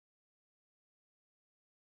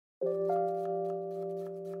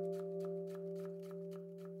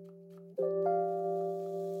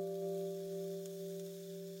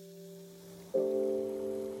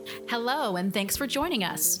Hello, and thanks for joining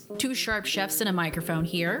us. Two sharp chefs and a microphone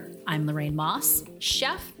here. I'm Lorraine Moss,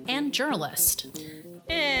 chef and journalist.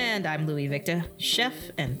 And I'm Louis Victor, chef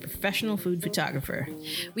and professional food photographer.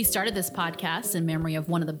 We started this podcast in memory of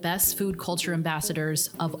one of the best food culture ambassadors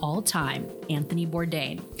of all time, Anthony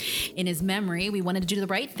Bourdain. In his memory, we wanted to do the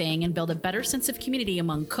right thing and build a better sense of community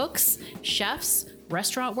among cooks, chefs,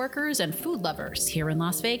 restaurant workers, and food lovers here in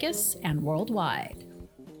Las Vegas and worldwide.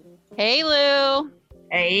 Hey, Lou.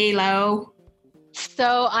 Hey, Lo.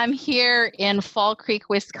 So I'm here in Fall Creek,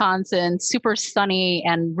 Wisconsin, super sunny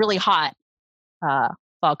and really hot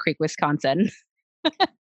Fall Creek, Wisconsin.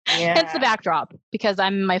 Yeah. Hence the backdrop, because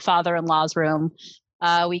I'm in my father-in-law's room.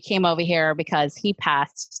 We came over here because he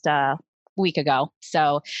passed a week ago.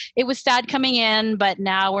 So it was sad coming in, but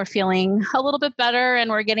now we're feeling a little bit better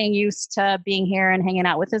and we're getting used to being here and hanging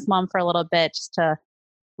out with his mom for a little bit just to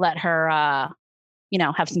let her,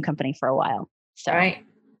 have some company for a while. So Right.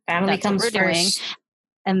 Family comes first. Doing.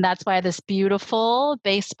 And that's why this beautiful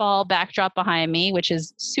baseball backdrop behind me, which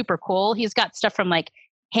is super cool. He's got stuff from like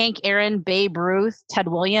Hank Aaron, Babe Ruth, Ted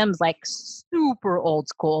Williams, like super old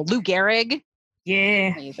school. Lou Gehrig.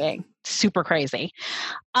 Yeah. Amazing. Super crazy.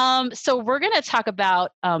 So we're going to talk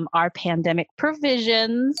about our pandemic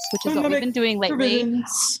provisions, which is what we've been doing lately.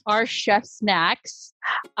 Our chef snacks.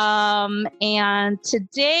 And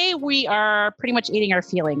today we are pretty much eating our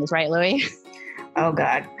feelings, right, Louis? Oh,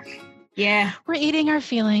 God. Yeah. We're eating our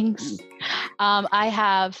feelings. I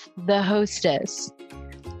have the Hostess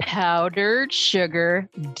powdered sugar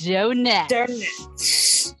donuts.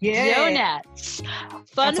 Donuts. Yeah. Donuts.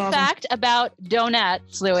 Fun That's fact about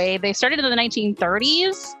donuts, Louis. They started in the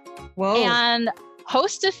 1930s. Whoa. And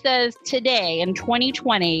Hostess says today in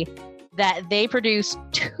 2020 that they produce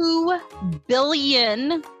 2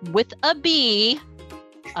 billion with a B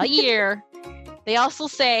a year. They also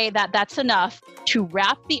say that that's enough to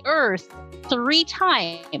wrap the earth 3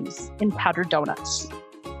 times in powdered donuts.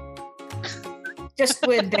 Just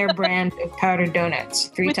with their brand of powdered donuts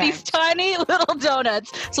 3 with times. These tiny little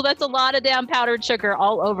donuts. So that's a lot of damn powdered sugar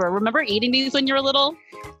all over. Remember eating these when you were little?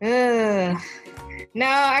 No,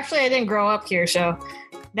 actually, I didn't grow up here, so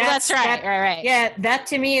That's right. Right. Yeah, that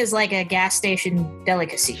to me is like a gas station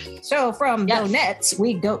delicacy. So from donuts,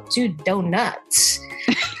 we go to donuts.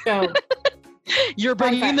 So you're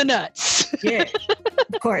bringing in the nuts. Yeah,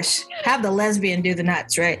 of course. Have the lesbian do the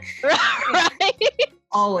nuts, right? Right.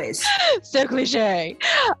 Always. So cliche.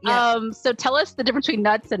 Yeah. So tell us the difference between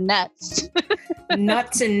nuts and nets.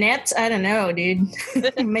 Nuts and nets? I don't know, dude.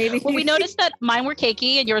 Maybe. Well, we noticed that mine were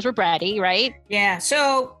cakey and yours were bready, right? Yeah.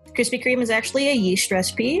 So Krispy Kreme is actually a yeast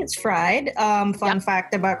recipe. It's fried. Fun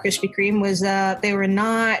fact about Krispy Kreme was they were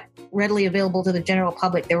not readily available to the general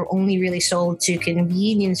public. They were only really sold to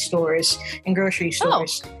convenience stores and grocery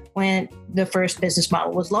stores when the first business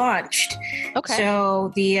model was launched. Okay.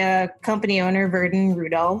 So the company owner, Verdun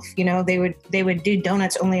Rudolph, they would do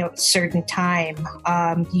donuts only at a certain time.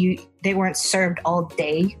 They weren't served all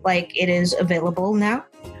day like it is available now.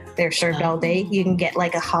 They're served all day. You can get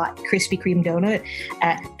like a hot Krispy Kreme donut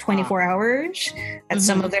at 24 hours at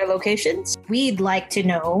some of their locations. We'd like to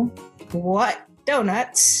know what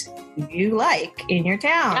donuts you like in your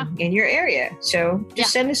town, in your area. So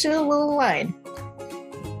just send us a little line.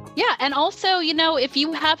 Yeah. And also, if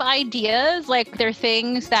you have ideas, like there are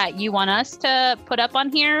things that you want us to put up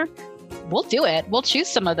on here, we'll do it. We'll choose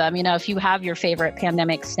some of them. If you have your favorite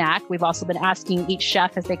pandemic snack, we've also been asking each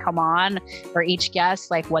chef as they come on or each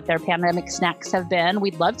guest, like what their pandemic snacks have been.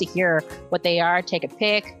 We'd love to hear what they are. Take a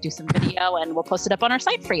pic, do some video, and we'll post it up on our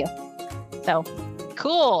site for you. So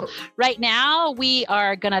cool. Right now, we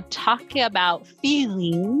are going to talk about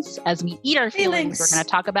feelings as we eat our feelings. We're going to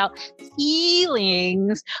talk about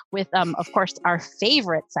feelings with, of course, our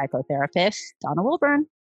favorite psychotherapist, Donna WILBURN.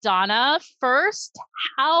 Donna, first,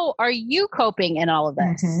 how are you coping in all of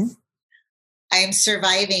this? I am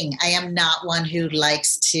surviving. I am not one who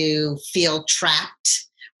likes to feel trapped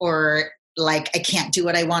or like I can't do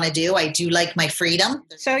what I want to do. I do like my freedom.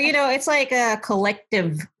 So, it's like a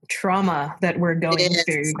collective trauma that we're going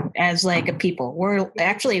through as like a people. We're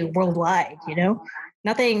actually worldwide,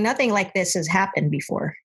 nothing like this has happened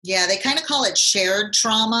before. Yeah, they kind of call it shared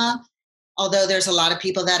trauma. Although there's a lot of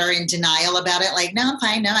people that are in denial about it, like, no, I'm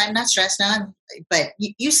fine, no, I'm not stressed, but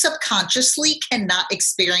you subconsciously cannot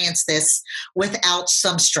experience this without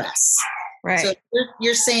some stress. Right. So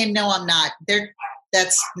you're saying, no, I'm not.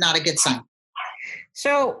 That's not a good sign.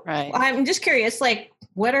 So I'm just curious, like,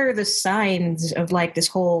 what are the signs of like this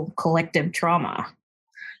whole collective trauma?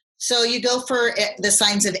 So you go for the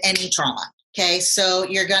signs of any trauma. Okay, so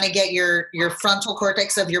you're going to get your frontal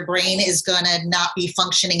cortex of your brain is going to not be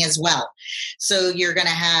functioning as well. So you're going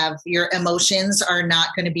to have your emotions are not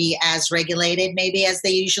going to be as regulated maybe as they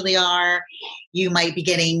usually are. You might be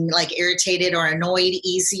getting like irritated or annoyed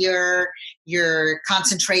easier. Your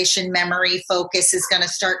concentration, memory, focus is going to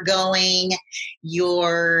start going.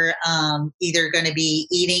 You're either going to be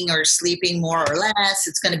eating or sleeping more or less.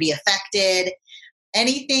 It's going to be affected.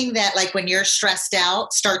 Anything that like when you're stressed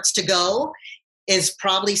out starts to go is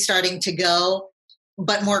probably starting to go,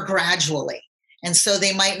 but more gradually. And so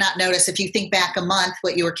they might not notice if you think back a month,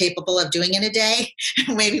 what you were capable of doing in a day,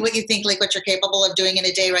 maybe what you think like what you're capable of doing in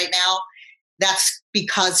a day right now, that's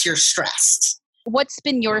because you're stressed. What's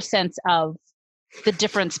been your sense of the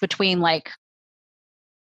difference between like,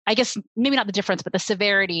 I guess maybe not the difference, but the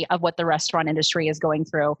severity of what the restaurant industry is going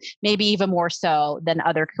through, maybe even more so than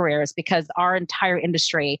other careers, because our entire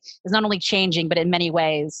industry is not only changing, but in many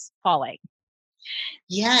ways falling.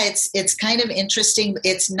 Yeah, it's kind of interesting.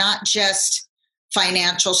 It's not just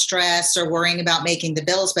financial stress or worrying about making the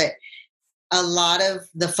bills, but a lot of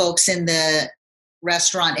the folks in the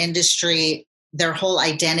restaurant industry, their whole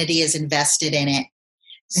identity is invested in it.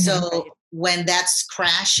 So when that's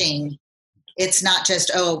crashing, it's not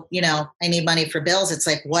just, oh, you know, I need money for bills. It's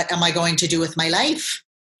like, what am I going to do with my life?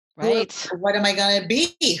 Right. What am I going to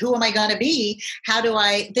be? Who am I going to be?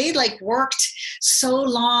 They like worked so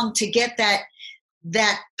long to get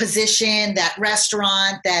that position, that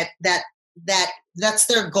restaurant, that's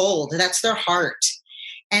their gold. That's their heart.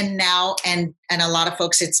 And now, and a lot of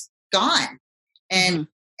folks, it's gone. And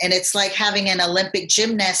it's like having an Olympic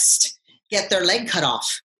gymnast get their leg cut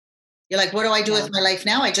off. You're like, what do I do with my life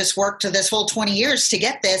now? I just worked this whole 20 years to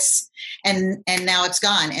get this, and now it's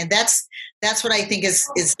gone. And that's what I think is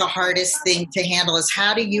the hardest thing to handle is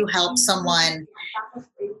how do you help someone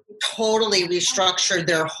totally restructure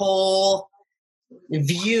their whole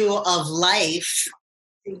view of life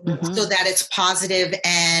so that it's positive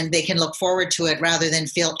and they can look forward to it rather than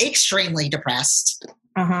feel extremely depressed.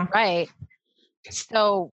 Right.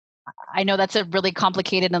 So I know that's a really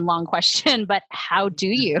complicated and long question, but how do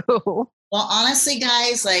you? Well, honestly,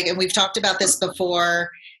 guys, like, and we've talked about this before,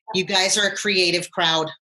 you guys are a creative crowd.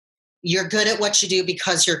 You're good at what you do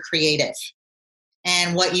because you're creative.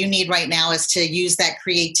 And what you need right now is to use that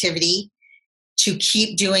creativity to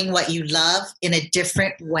keep doing what you love in a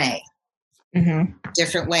different way.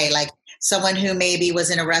 Different way. Like someone who maybe was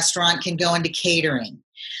in a restaurant can go into catering.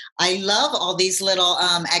 I love all these little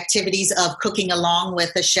activities of cooking along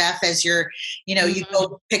with the chef as you're, you know, you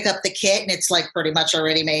go pick up the kit and it's like pretty much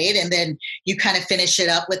already made. And then you kind of finish it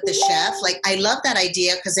up with the chef. Like, I love that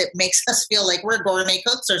idea because it makes us feel like we're gourmet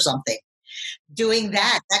cooks or something. Doing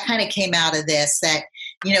that kind of came out of this, that,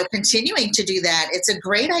 you know, continuing to do that. It's a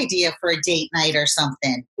great idea for a date night or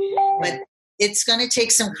something, but it's going to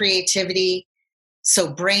take some creativity.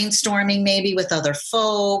 So brainstorming maybe with other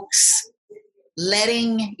folks,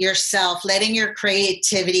 letting your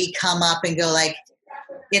creativity come up and go like,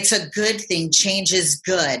 it's a good thing. Change is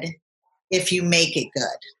good if you make it good.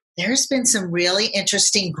 There's been some really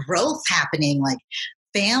interesting growth happening. Like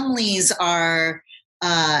families are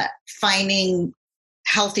finding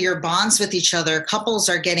healthier bonds with each other. Couples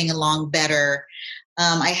are getting along better.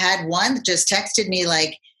 I had one that just texted me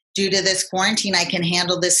like, due to this quarantine, I can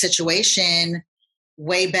handle this situation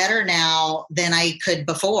way better now than I could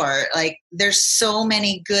before. Like there's so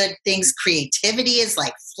many good things. Creativity is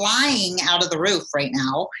like flying out of the roof right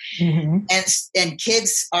now. And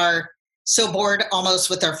kids are so bored almost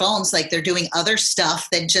with their phones. Like they're doing other stuff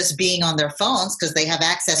than just being on their phones because they have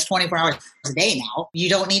access 24 hours a day now. You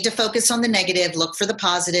don't need to focus on the negative. Look for the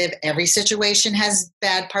positive. Every situation has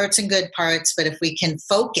bad parts and good parts. But if we can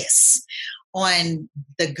focus on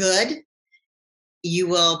the good, you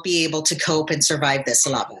will be able to cope and survive this a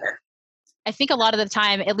lot better. I think a lot of the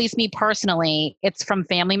time, at least me personally, it's from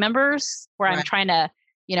family members where I'm trying to,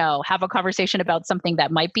 you know, have a conversation about something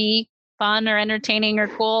that might be fun or entertaining or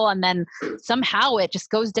cool. And then somehow it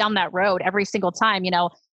just goes down that road every single time, you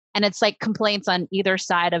know, and it's like complaints on either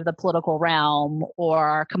side of the political realm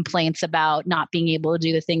or complaints about not being able to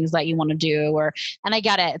do the things that you want to do. And I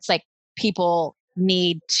get it. It's like people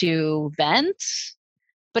need to vent.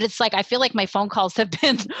 But it's like, I feel like my phone calls have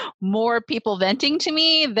been more people venting to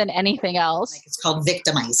me than anything else. Like it's called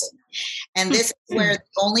victimizing. And this is where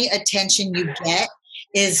the only attention you get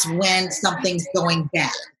is when something's going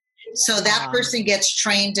bad. So that person gets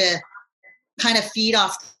trained to kind of feed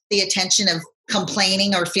off the attention of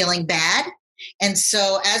complaining or feeling bad. And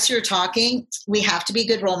so as you're talking, we have to be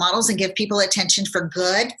good role models and give people attention for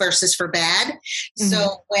good versus for bad. Mm-hmm.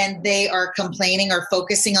 So when they are complaining or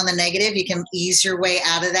focusing on the negative, you can ease your way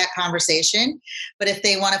out of that conversation. But if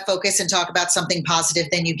they want to focus and talk about something positive,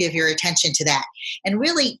 then you give your attention to that. And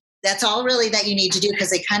really, that's all really that you need to do,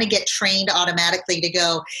 because they kind of get trained automatically to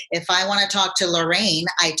go, if I want to talk to Lorraine,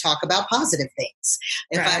 I talk about positive things.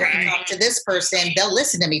 If I want to talk to this person, they'll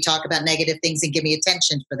listen to me talk about negative things and give me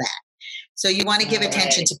attention for that. So you want to give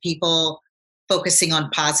attention to people focusing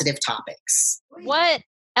on positive topics. What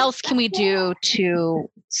else can we do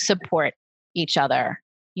to support each other?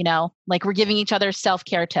 You know, like we're giving each other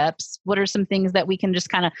self-care tips. What are some things that we can just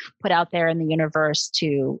kind of put out there in the universe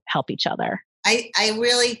to help each other? I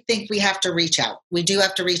really think we have to reach out. We do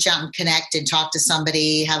have to reach out and connect and talk to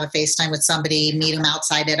somebody, have a FaceTime with somebody, meet them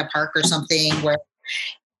outside at a park or something where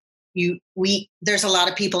there's a lot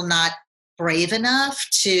of people not brave enough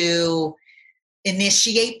to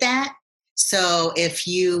initiate that. So if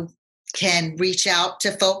you can reach out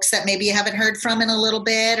to folks that maybe you haven't heard from in a little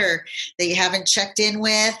bit or that you haven't checked in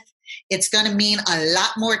with, it's going to mean a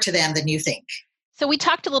lot more to them than you think. So we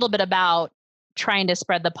talked a little bit about trying to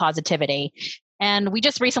spread the positivity. And we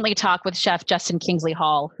just recently talked with Chef Justin Kingsley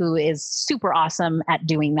Hall, who is super awesome at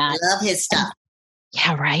doing that. I love his stuff.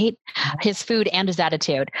 Yeah, right. His food and his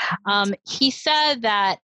attitude. He said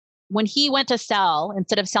that when he went to sell,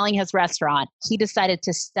 instead of selling his restaurant, he decided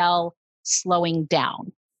to sell slowing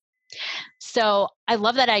down. So I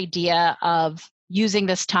love that idea of using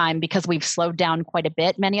this time, because we've slowed down quite a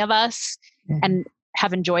bit, many of us, and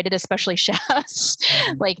have enjoyed it, especially chefs,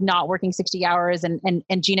 like not working 60 hours. And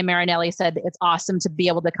Gina Marinelli said it's awesome to be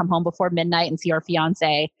able to come home before midnight and see our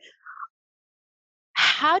fiance.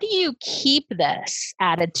 How do you keep this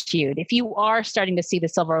attitude if you are starting to see the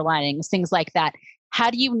silver linings, things like that? How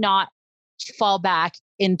do you not fall back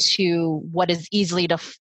into what is easy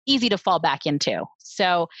to fall back into?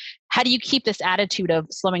 So how do you keep this attitude of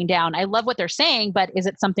slowing down? I love what they're saying, but is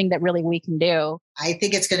it something that really we can do? I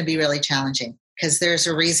think it's going to be really challenging, because there's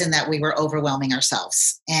a reason that we were overwhelming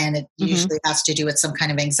ourselves. And it usually has to do with some kind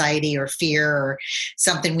of anxiety or fear or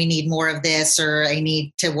something. We need more of this, or I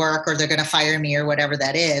need to work, or they're going to fire me, or whatever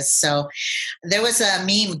that is. So there was a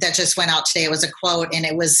meme that just went out today. It was a quote, and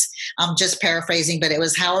it was, I'm just paraphrasing, but it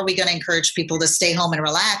was, how are we going to encourage people to stay home and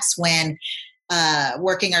relax when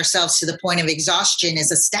working ourselves to the point of exhaustion is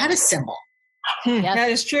a status symbol? Yes. That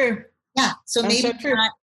is true. Yeah. So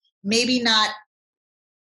maybe not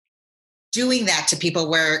doing that to people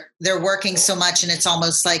where they're working so much and it's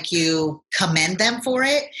almost like you commend them for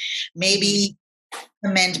it. Maybe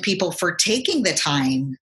commend people for taking the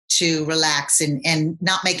time to relax and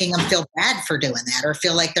not making them feel bad for doing that, or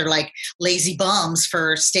feel like they're like lazy bums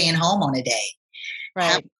for staying home on a day.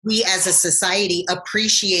 Right. We as a society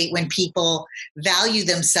appreciate when people value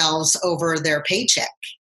themselves over their paycheck.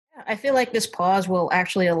 I feel like this pause will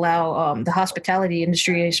actually allow the hospitality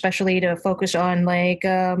industry, especially, to focus on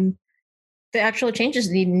the actual changes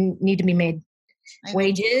that need to be made.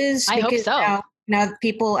 Wages. I hope so. Now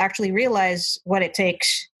people actually realize what it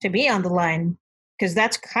takes to be on the line, because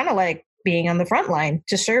that's kind of like being on the front line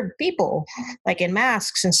to serve people, like in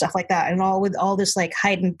masks and stuff like that, and with all this like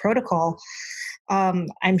heightened protocol.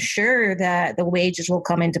 I'm sure that the wages will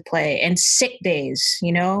come into play, and sick days.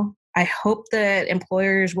 I hope that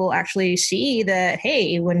employers will actually see that,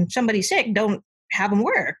 hey, when somebody's sick, don't have them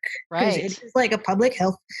work. Right. It's like a public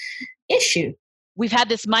health issue. We've had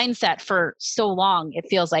this mindset for so long, it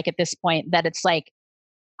feels like at this point, that it's like,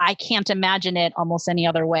 I can't imagine it almost any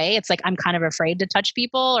other way. It's like, I'm kind of afraid to touch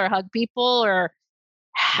people or hug people. Or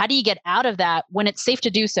how do you get out of that when it's safe to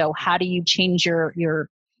do so? How do you change your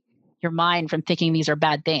mind from thinking these are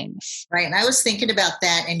bad things? Right. And I was thinking about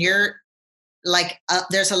that, and you're like,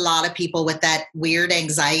 there's a lot of people with that weird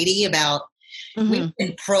anxiety about, we've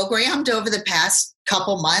been programmed over the past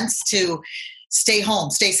couple months to stay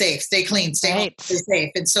home, stay safe, stay clean, stay home, stay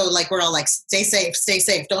safe. And so like, we're all like, stay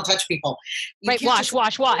safe, don't touch people. Wash.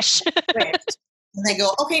 And they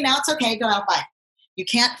go, okay, now it's okay, go out, bye. You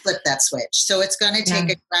can't flip that switch. So it's going to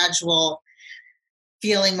take a gradual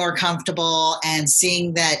feeling more comfortable and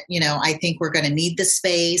seeing that, I think we're going to need the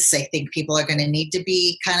space. I think people are going to need to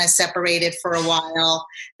be kind of separated for a while,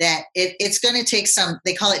 that it's going to take some,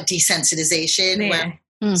 they call it desensitization, where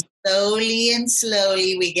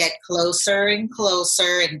slowly we get closer and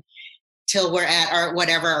closer until we're at our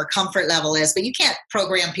whatever our comfort level is. But you can't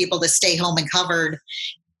program people to stay home and covered,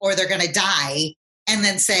 or they're going to die, and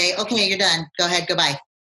then say, okay, you're done, go ahead, goodbye.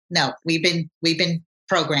 No, we've been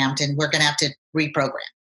programmed, and we're going to have to reprogram.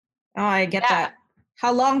 Oh, I get that.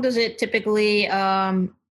 How long does it typically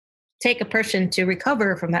take a person to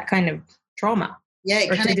recover from that kind of trauma. Yeah,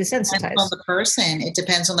 it or kind to of depends desensitize. on the person. It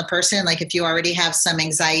depends on the person. Like if you already have some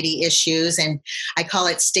anxiety issues, and I call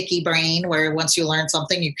it sticky brain, where once you learn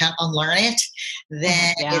something, you can't unlearn it,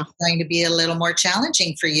 then Yeah. it's going to be a little more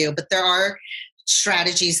challenging for you. But there are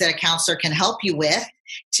strategies that a counselor can help you with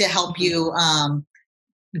to help you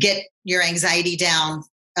get your anxiety down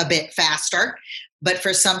a bit faster. But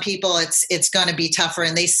for some people, it's going to be tougher.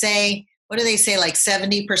 And they say, what do they say? Like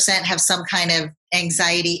 70% have some kind of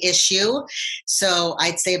anxiety issue. So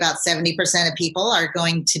I'd say about 70% of people are not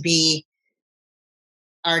going to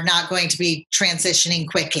be transitioning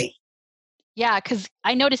quickly. Yeah, because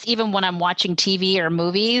I notice even when I'm watching TV or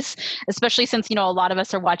movies, especially since, a lot of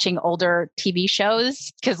us are watching older TV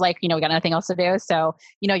shows because we got nothing else to do. So,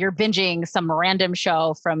 you're binging some random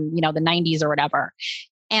show from, the 90s or whatever.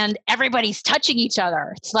 And everybody's touching each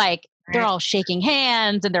other. It's like they're all shaking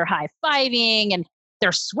hands and they're high-fiving and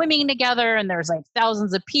they're swimming together and there's like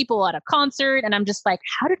thousands of people at a concert. And I'm just like,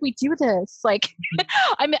 how did we do this? Like,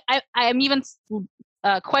 I'm even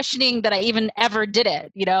questioning that I even ever did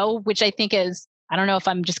it, which I think is, I don't know if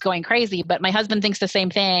I'm just going crazy, but my husband thinks the same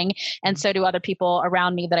thing. And so do other people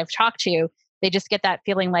around me that I've talked to. They just get that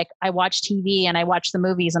feeling like I watch TV and I watch the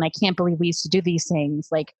movies and I can't believe we used to do these things.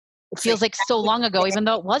 Like it feels like so long ago, even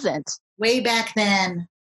though it wasn't. Way back then.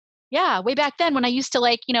 Yeah, way back then when I used to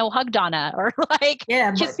hug Donna or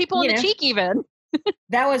kiss people on the cheek even.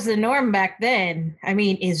 That was the norm back then. I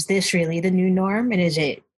mean, is this really the new norm? And is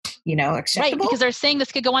it, acceptable? Right, because they're saying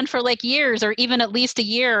this could go on for years or even at least a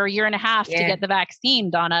year or year and a half to get the vaccine,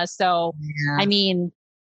 Donna. So, I mean,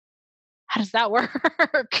 how does that work?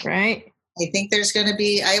 Right. I think there's going to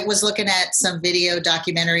be, I was looking at some video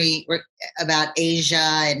documentary about Asia,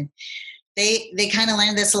 and they kind of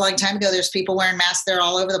learned this a long time ago. There's people wearing masks there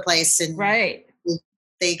all over the place, and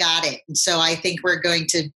they got it. And so I think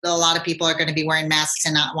a lot of people are going to be wearing masks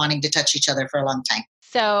and not wanting to touch each other for a long time.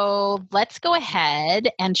 So let's go ahead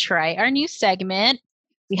and try our new segment.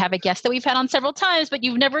 We have a guest that we've had on several times, but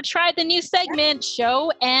you've never tried the new segment,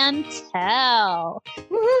 Show and Tell.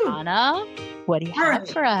 Woo-hoo. Anna, what do you have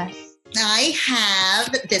for us?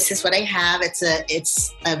 This is what I have.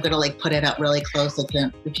 I'm going to put it up really close.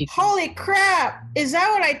 Holy crap. Is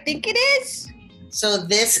that what I think it is? So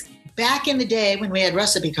this, back in the day when we had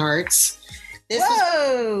recipe cards, this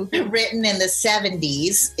Whoa. was written in the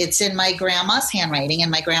 70s. It's in my grandma's handwriting, and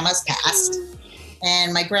my grandma's passed.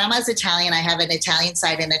 And my grandma's Italian. I have an Italian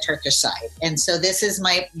side and a Turkish side. And so this is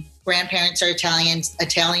my grandparents are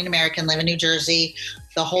Italian American, live in New Jersey.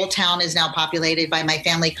 The whole town is now populated by my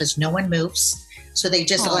family because no one moves. So they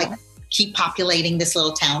just keep populating this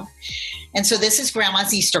little town. And so this is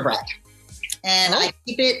grandma's Easter bread. And I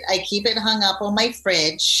keep it hung up on my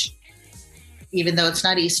fridge, even though it's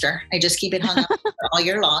not Easter. I just keep it hung up all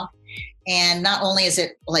year long. And not only is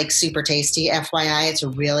it super tasty, FYI, it's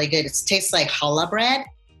really good. It tastes like challah bread.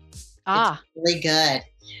 It's really good.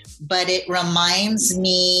 But it reminds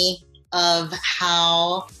me of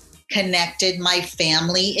how connected my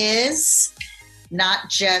family is, not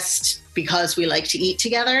just because we like to eat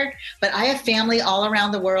together, but I have family all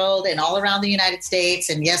around the world and all around the United States.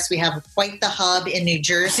 And yes, we have quite the hub in New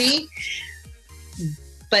Jersey,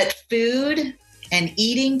 but food and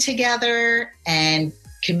eating together and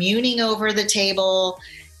communing over the table,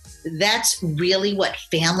 that's really what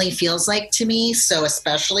family feels like to me. So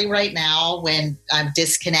especially right now when I'm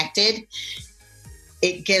disconnected,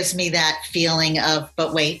 it gives me that feeling of,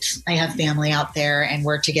 but wait, I have family out there and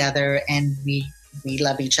we're together and we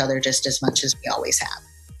love each other just as much as we always have.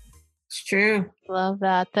 It's true. Love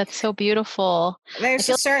that. That's so beautiful. There's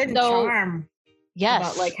a certain charm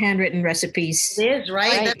about handwritten recipes. It is,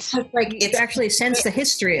 right? That's it's actually sense the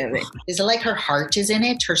history of it. Is it like her heart is in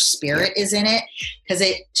it? Her spirit is in it? Because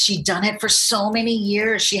she done it for so many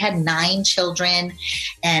years. She had 9 children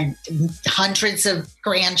and hundreds of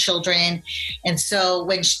grandchildren. And so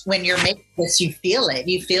when you're making this, you feel it.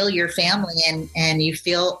 You feel your family and you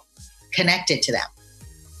feel connected to them.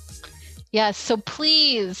 Yes. So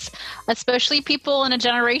please, especially people in a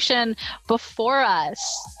generation before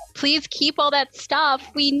us, please keep all that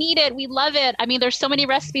stuff. We need it. We love it. I mean, there's so many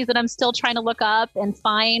recipes that I'm still trying to look up and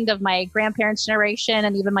find of my grandparents' generation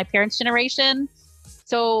and even my parents' generation.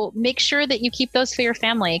 So make sure that you keep those for your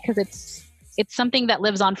family because it's something that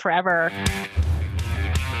lives on forever.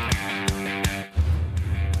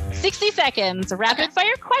 60 seconds, rapid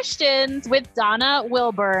fire questions with Donna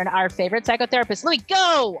Wilburn, our favorite psychotherapist. Louis,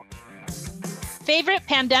 go! Favorite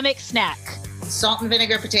pandemic snack? Salt and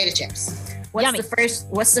vinegar potato chips. What's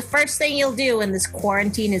the first thing you'll do when this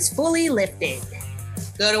quarantine is fully lifted?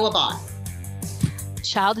 Go to a bar.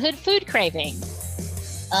 Childhood food craving?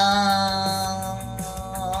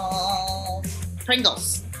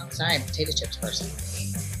 Pringles. I'm sorry, I'm a potato chips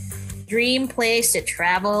person. Dream place to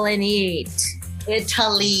travel and eat.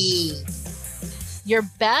 Italy. Your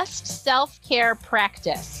best self-care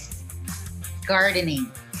practice.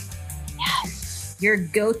 Gardening. Yes. Your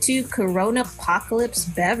go-to Corona-apocalypse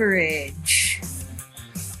beverage.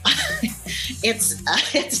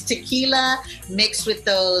 It's tequila mixed with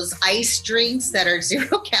those ice drinks that are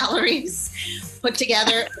 0 calories put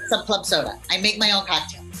together. Some club soda. I make my own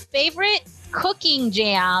cocktail. Favorite cooking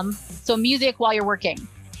jam. So music while you're working.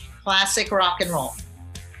 Classic rock and roll.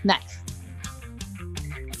 Nice.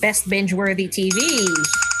 Best binge-worthy TV.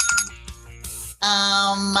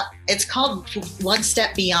 It's called One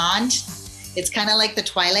Step Beyond. It's kind of like the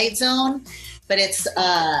Twilight Zone, but it's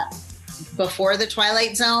before the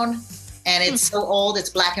Twilight Zone, and it's so old. It's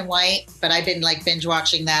black and white, but I've been like binge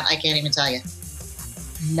watching that. I can't even tell you.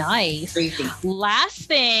 Nice. Creepy. Last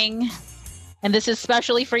thing, and this is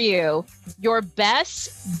especially for you, your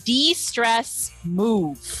best de-stress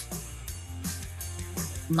move.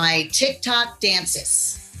 My TikTok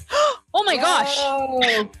dances. Oh my gosh.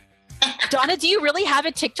 Oh. Donna, do you really have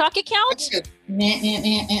a TikTok account?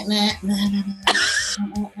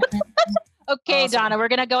 Okay, Awesome. Donna, we're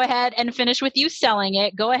going to go ahead and finish with you selling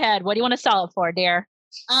it. Go ahead. What do you want to sell it for, dear?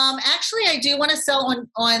 Actually, I do want to sell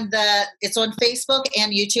it's on Facebook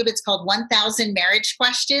and YouTube. It's called 1000 Marriage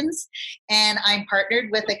Questions. And I'm partnered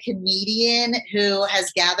with a comedian who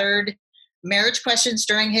has gathered marriage questions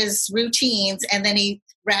during his routines. And then he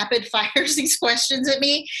rapid fires these questions at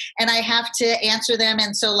me and I have to answer them.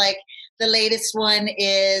 And so like the latest one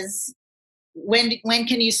is, when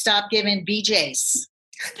can you stop giving BJs?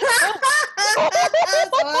 How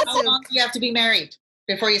long do you have to be married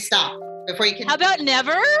before you stop? Before you can. How about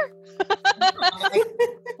never?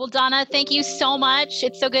 Well, Donna, thank you so much.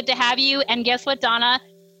 It's so good to have you. And guess what, Donna?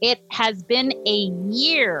 It has been a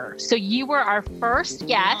year. So you were our first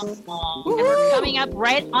guest. And we're coming up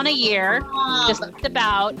right on a year, just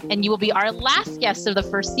about. And you will be our last guest of the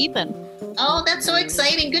first season. Oh, that's so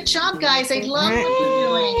exciting. Good job, guys. I love what you're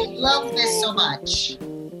doing. I love this so much.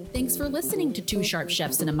 Thanks for listening to Two Sharp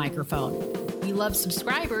Chefs and a Microphone. We love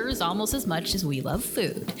subscribers almost as much as we love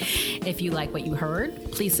food. If you like what you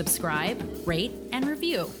heard, please subscribe, rate, and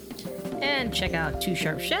review. And check out Two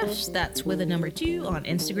Sharp Chefs, that's with a number 2, on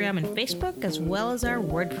Instagram and Facebook, as well as our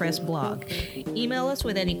WordPress blog. Email us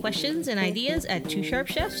with any questions and ideas at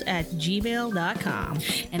twosharpchefs@gmail.com.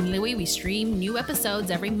 And Louie, we stream new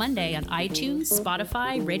episodes every Monday on iTunes,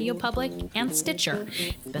 Spotify, Radio Public, and Stitcher.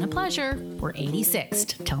 It's been a pleasure. We're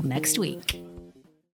 86th. Till next week.